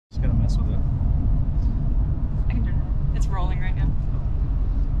mess with it. I can turn it. It's rolling right now.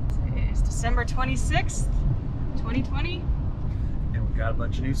 It is December 26th, 2020. And we got a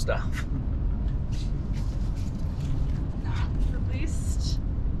bunch of new stuff. Released.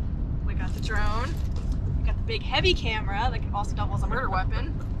 We got the drone. We got the big heavy camera that can also double as a murder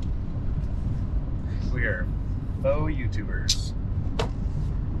weapon. We are faux YouTubers.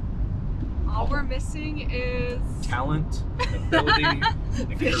 All we're missing is Talent, ability,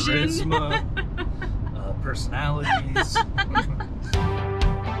 vision. charisma, personalities.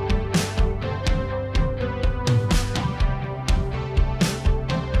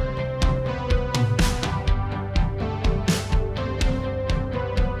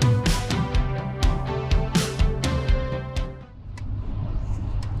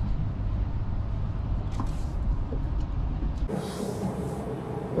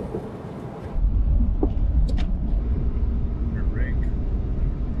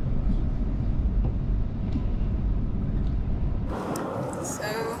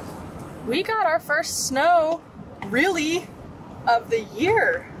 So we got our first snow, really, of the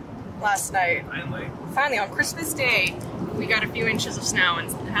year last night. Finally, on Christmas Day, we got a few inches of snow and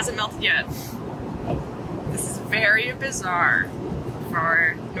it hasn't melted yet. This is very bizarre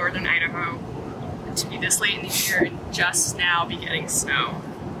for northern Idaho to be this late in the year and just now be getting snow.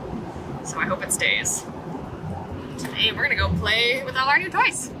 So I hope it stays. Today we're gonna go play with all our new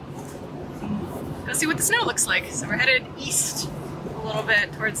toys. Go see what the snow looks like. So we're headed east a little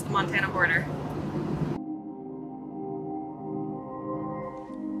bit towards the Montana border.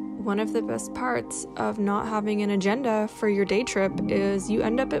 One of the best parts of not having an agenda for your day trip is you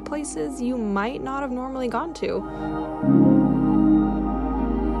end up at places you might not have normally gone to.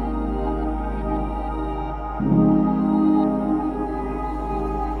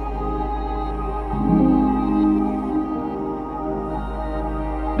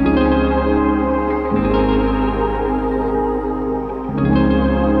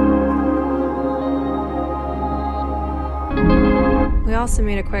 We also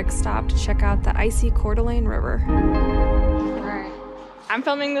made a quick stop to check out the icy Coeur d'Alene River. Alright, I'm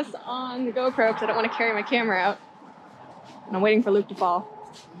filming this on the GoPro because I don't want to carry my camera out. And I'm waiting for Luke to fall.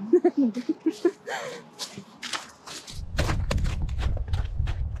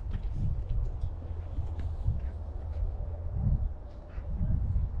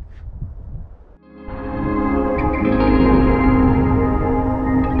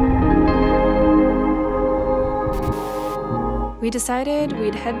 We decided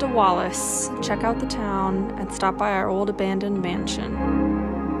we'd head to Wallace, check out the town, and stop by our old abandoned mansion.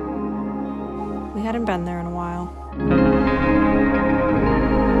 We hadn't been there in a while.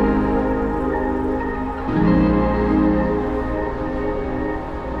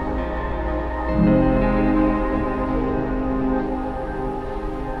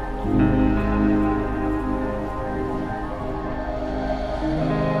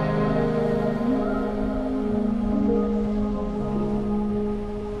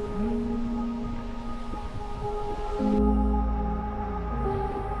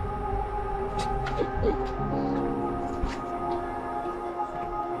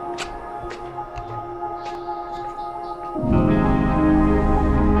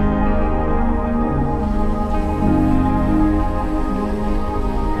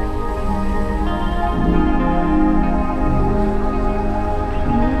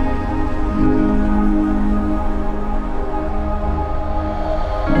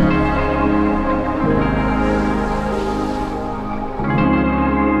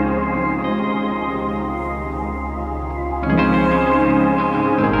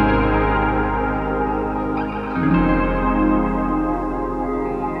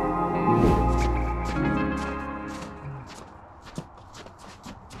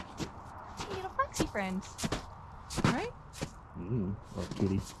 Friends, right? Little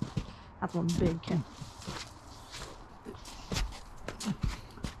kitty. That's one big kid.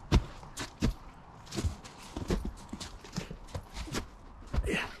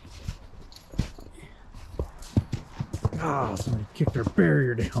 Yeah. Oh, somebody kicked their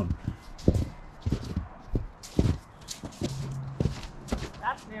barrier down.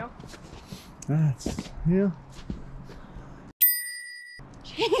 That's new. Yeah.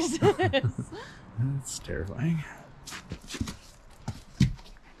 Jesus. That's terrifying.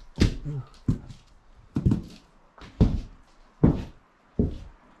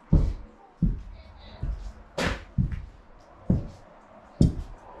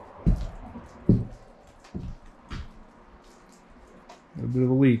 Got a bit of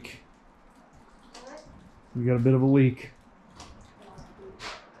a leak. We got a bit of a leak.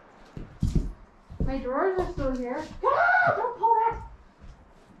 My drawers are still here. Ah, don't pull that!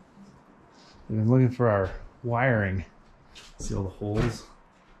 We've been looking for our wiring. See all the holes?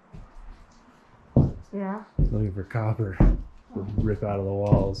 Yeah. Looking for copper to rip out of the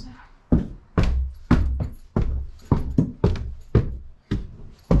walls.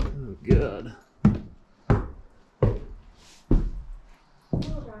 Oh, good.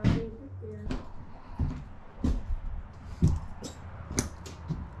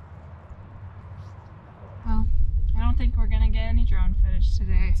 Well, I don't think we're gonna get any drone footage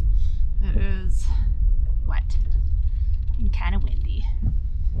today. It is wet and kind of windy.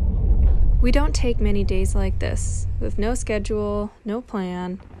 We don't take many days like this, with no schedule, no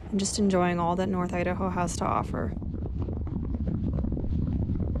plan, and just enjoying all that North Idaho has to offer.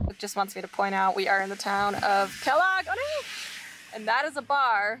 Luke just wants me to point out we are in the town of Kellogg, oh no! And that is a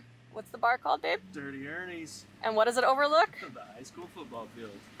bar. What's the bar called, babe? Dirty Ernie's. And what does it overlook? The high school football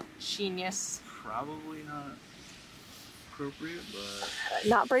field. Genius. Probably not appropriate, but...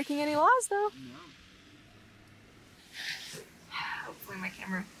 Not breaking any laws, though. No. Hopefully my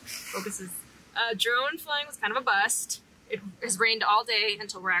camera focuses. Drone flying was kind of a bust. It has rained all day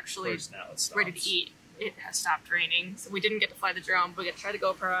until we're actually ready to eat. It has stopped raining, so we didn't get to fly the drone, but we got to try the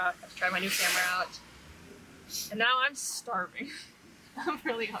GoPro out, got to try my new camera out. And now I'm starving. I'm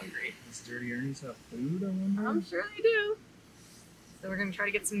really hungry. Does Dirty Ernie's have food, I wonder? I'm sure they do. So we're gonna try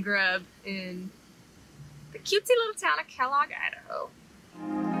to get some grub in the cutesy little town of Kellogg, Idaho.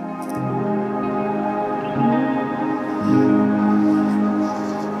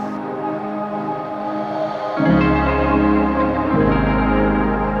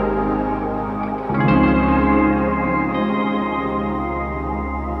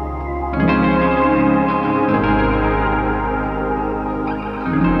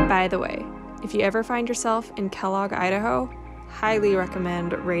 By the way, if you ever find yourself in Kellogg, Idaho, highly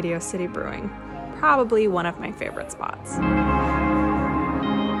recommend Radio City Brewing. Probably one of my favorite spots.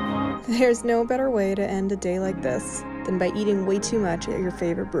 There's no better way to end a day like this than by eating way too much at your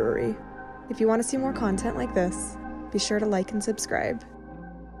favorite brewery. If you want to see more content like this, be sure to like and subscribe.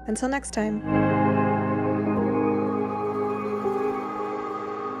 Until next time.